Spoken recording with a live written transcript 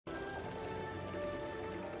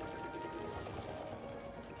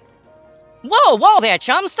Whoa, whoa there,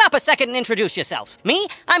 chum. Stop a second and introduce yourself. Me?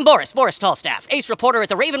 I'm Boris Tallstaff, ace reporter at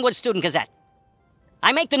the Ravenwood Student Gazette.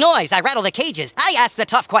 I make the noise, I rattle the cages, I ask the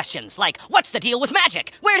tough questions, like, what's the deal with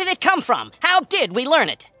magic? Where did it come from? How did we learn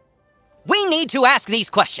it? We need to ask these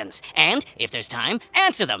questions, and, if there's time,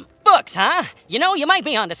 answer them. Books, huh? You know, you might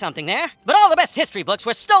be onto something there. But all the best history books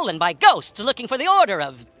were stolen by ghosts looking for the order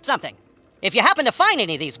of something. If you happen to find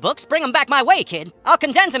any of these books, bring them back my way, kid. I'll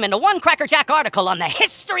condense them into one crackerjack article on the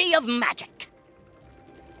history of magic.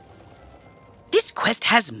 This quest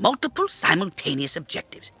has multiple simultaneous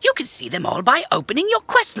objectives. You can see them all by opening your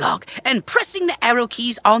quest log and pressing the arrow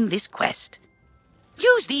keys on this quest.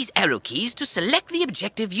 Use these arrow keys to select the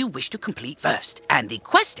objective you wish to complete first, and the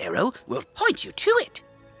quest arrow will point you to it.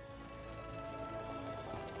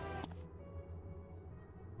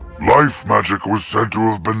 Life magic was said to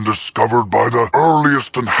have been discovered by the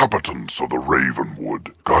earliest inhabitants of the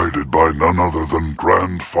Ravenwood, guided by none other than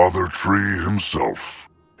Grandfather Tree himself.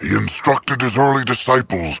 He instructed his early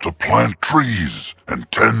disciples to plant trees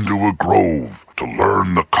and tend to a grove to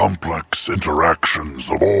learn the complex interactions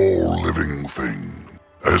of all living things.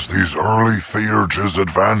 As these early theurges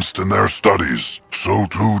advanced in their studies, so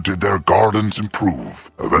too did their gardens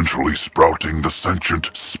improve, eventually sprouting the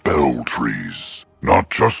sentient spell trees.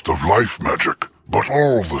 Not just of life magic, but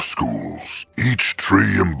all the schools. Each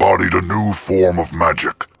tree embodied a new form of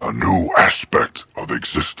magic, a new aspect of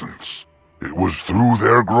existence. It was through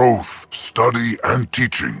their growth, study, and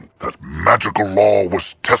teaching that magical law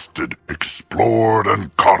was tested, explored,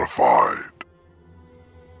 and codified.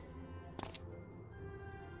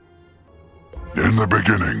 In the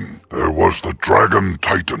beginning, there was the dragon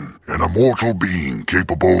Triton, an immortal being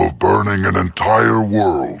capable of burning an entire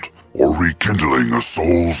world or rekindling a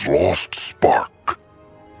soul's lost spark.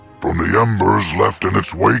 From the embers left in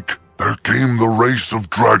its wake, there came the race of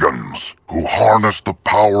dragons who harnessed the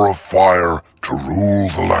power of fire to rule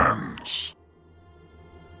the lands.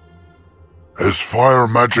 As fire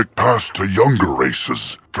magic passed to younger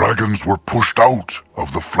races, dragons were pushed out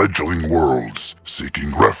of the fledgling worlds,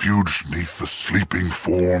 seeking refuge neath the sleeping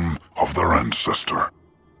form of their ancestor.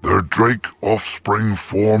 Their drake offspring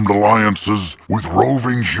formed alliances with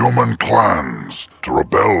roving human clans to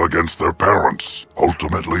rebel against their parents,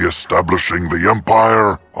 ultimately establishing the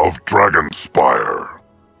empire of Dragonspire.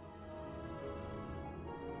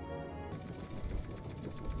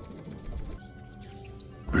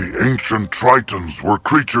 The ancient Tritons were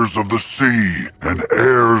creatures of the sea and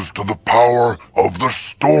heirs to the power of the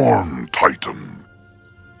Storm Titan.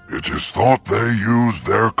 It is thought they used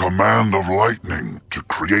their command of lightning to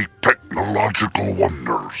create technological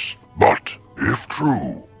wonders. But, if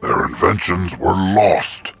true, their inventions were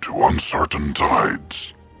lost to uncertain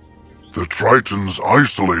tides. The Tritons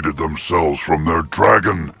isolated themselves from their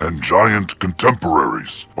dragon and giant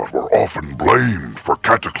contemporaries, but were often blamed for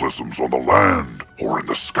cataclysms on the land or in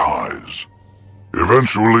the skies.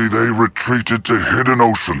 Eventually they retreated to hidden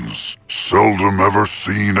oceans, seldom ever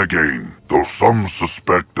seen again, though some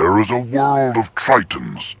suspect there is a world of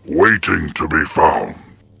Tritons waiting to be found.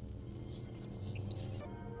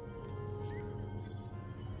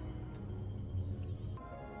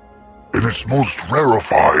 In its most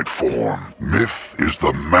rarefied form, myth is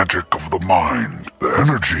the magic of the mind, the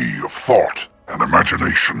energy of thought and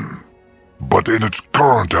imagination. But in its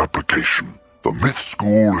current application, the myth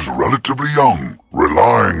school is relatively young,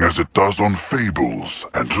 relying as it does on fables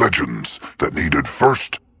and legends that needed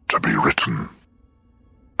first to be written.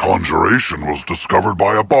 Conjuration was discovered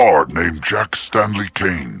by a bard named Jack Stanley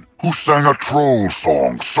Kane, who sang a troll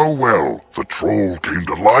song so well the troll came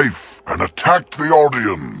to life and attacked the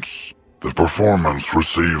audience. The performance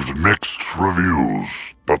received mixed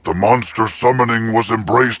reviews, but the monster summoning was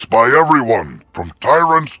embraced by everyone, from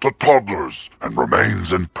tyrants to toddlers, and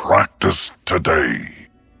remains in practice today.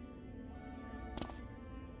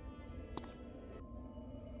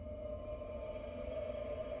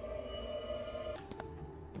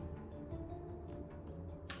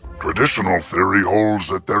 Traditional theory holds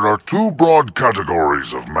that there are two broad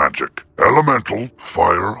categories of magic: elemental,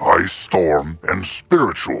 fire, ice, storm, and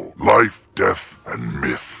spiritual, life, death, and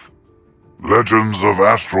myth. Legends of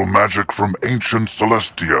astral magic from ancient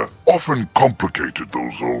Celestia often complicated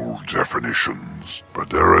those old definitions,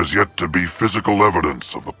 but there has yet to be physical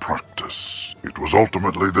evidence of the practice. It was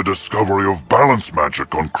ultimately the discovery of balance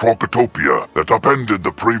magic on Krokotopia that upended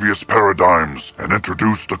the previous paradigms and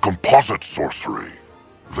introduced a composite sorcery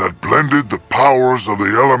that blended the powers of the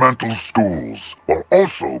elemental schools while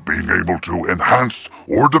also being able to enhance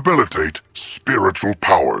or debilitate spiritual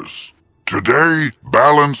powers. Today,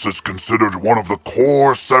 balance is considered one of the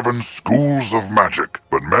core 7 schools of magic,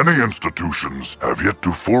 but many institutions have yet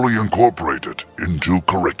to fully incorporate it into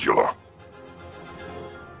curricula.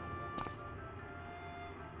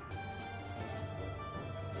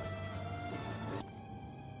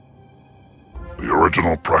 The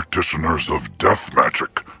original practitioners of death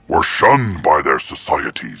magic were shunned by their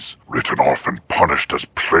societies, written off and punished as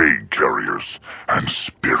plague carriers and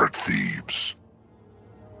spirit thieves.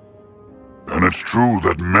 And it's true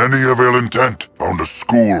that many of ill intent found a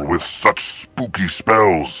school with such spooky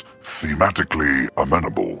spells thematically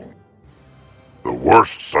amenable. The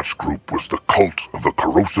worst such group was the cult of the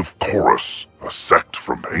corrosive chorus, a sect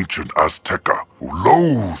from ancient Azteca who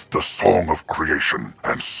loathed the song of creation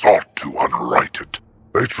and sought to unwrite it.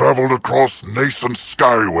 They traveled across nascent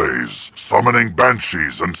skyways, summoning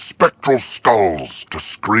banshees and spectral skulls to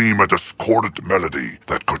scream a discordant melody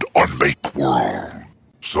that could unmake worlds.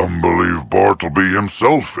 Some believe Bartleby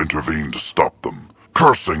himself intervened to stop them,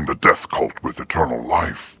 cursing the death cult with eternal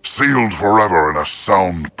life, sealed forever in a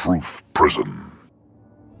soundproof prison.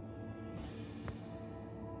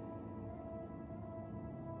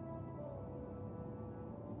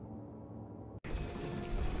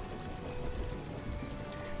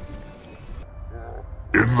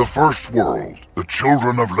 In the first world, the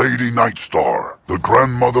children of Lady Nightstar, the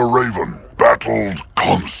grandmother Raven, battled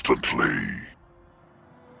constantly.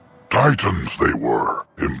 Titans they were,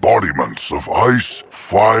 embodiments of ice,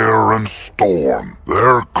 fire, and storm.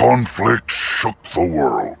 Their conflict shook the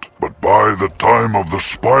world, but by the time of the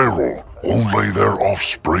spiral, only their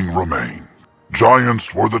offspring remained.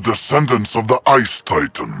 Giants were the descendants of the Ice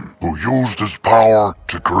Titan, who used his power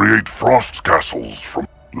to create frost castles from...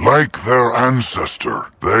 Like their ancestor,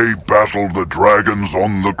 they battled the dragons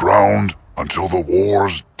on the ground until the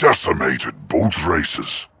wars decimated both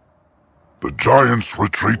races. The giants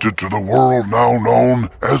retreated to the world now known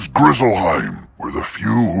as Grizzleheim, where the few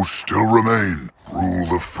who still remain rule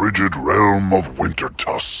the frigid realm of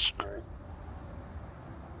Wintertusk.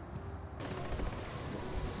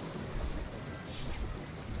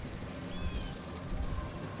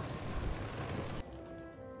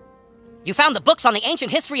 You found the books on the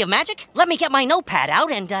ancient history of magic? Let me get my notepad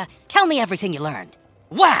out and, tell me everything you learned.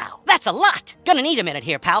 Wow, that's a lot! Gonna need a minute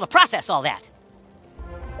here, pal, to process all that.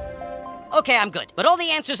 Okay, I'm good, but all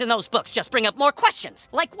the answers in those books just bring up more questions.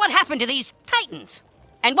 Like, what happened to these titans?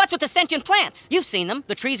 And what's with the sentient plants? You've seen them,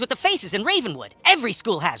 the trees with the faces in Ravenwood. Every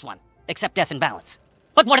school has one, except Death and Balance.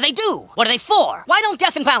 But what do they do? What are they for? Why don't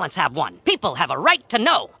Death and Balance have one? People have a right to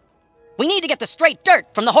know. We need to get the straight dirt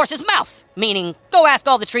from the horse's mouth. Meaning, go ask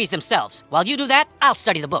all the trees themselves. While you do that, I'll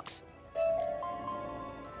study the books.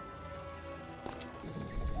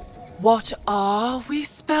 What are we,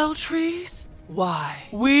 spell trees? Why,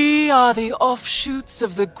 we are the offshoots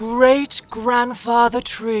of the great-grandfather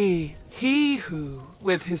tree. He who,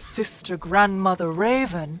 with his sister grandmother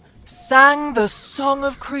Raven, sang the song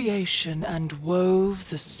of creation and wove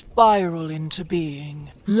the spiral into being.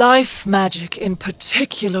 Life magic in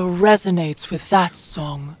particular resonates with that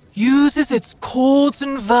song, uses its chords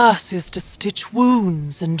and verses to stitch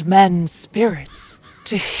wounds and mend spirits,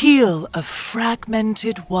 to heal a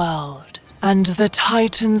fragmented world. And the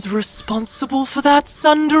titans responsible for that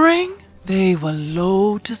sundering? They were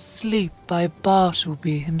lulled to sleep by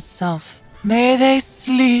Bartleby himself. May they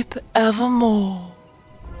sleep evermore.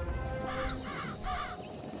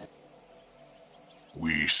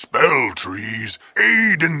 We spell trees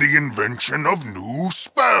aid in the invention of new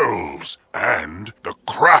spells and the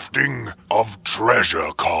crafting of treasure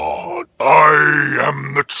cards. I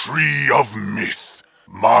am the tree of myth.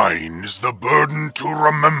 Mine is the burden to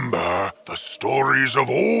remember the stories of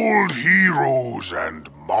old heroes and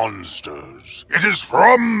monsters. It is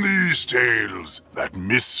from these tales that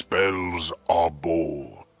myth spells are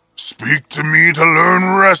born. Speak to me to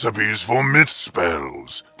learn recipes for myth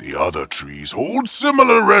spells. The other trees hold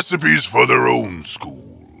similar recipes for their own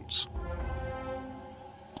schools.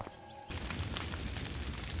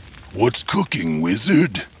 What's cooking,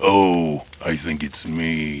 wizard? Oh, I think it's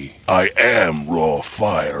me. I am raw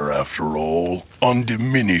fire, after all,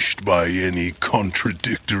 undiminished by any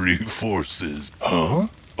contradictory forces. Huh?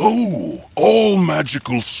 Oh, all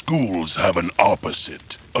magical schools have an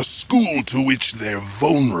opposite. A school to which they're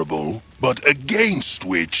vulnerable, but against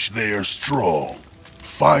which they're strong.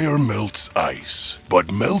 Fire melts ice, but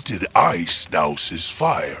melted ice douses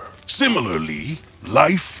fire. Similarly,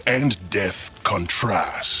 life and death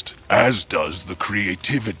contrast, as does the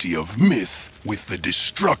creativity of myth with the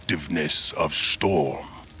destructiveness of storm.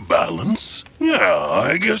 Balance? Yeah,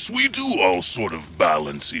 I guess we do all sort of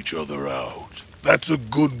balance each other out. That's a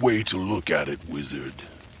good way to look at it, wizard.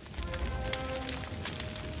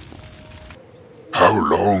 How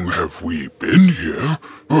long have we been here?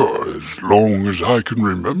 Oh, as long as I can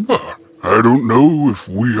remember. I don't know if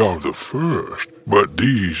we are the first, but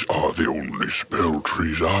these are the only spell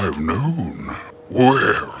trees I've known.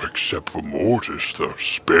 Well, except for Mortis, the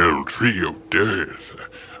spell tree of death.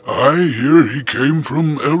 I hear he came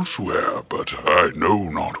from elsewhere, but I know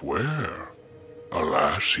not where.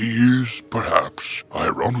 Alas, he is, perhaps,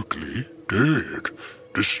 ironically, dead,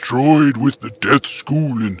 destroyed with the death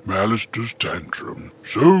school in Malister's tantrum,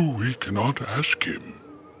 so we cannot ask him.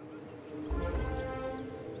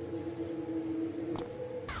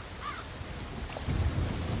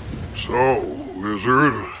 So,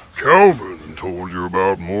 Wizard, Calvin told you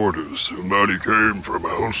about Mortis and that he came from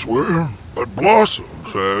elsewhere, but Blossom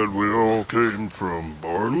said we all came from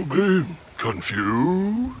Bartleby.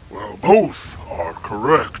 Confused? Well, both are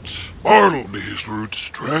correct. Bartleby's roots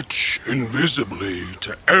stretch invisibly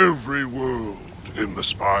to every world in the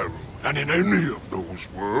spiral, and in any of those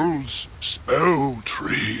worlds, spell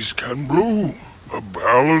trees can bloom. A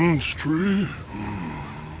balance tree?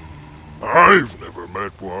 I've never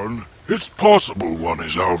met one. It's possible one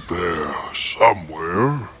is out there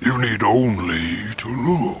somewhere. You need only to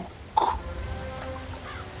look.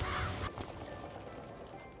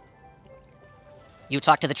 You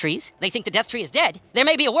talk to the trees? They think the death tree is dead. There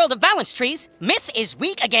may be a world of balanced trees. Myth is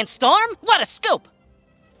weak against storm? What a scoop!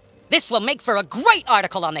 This will make for a great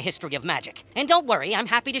article on the history of magic. And don't worry, I'm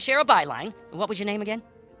happy to share a byline. What was your name again?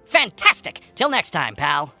 Fantastic! Till next time,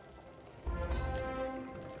 pal.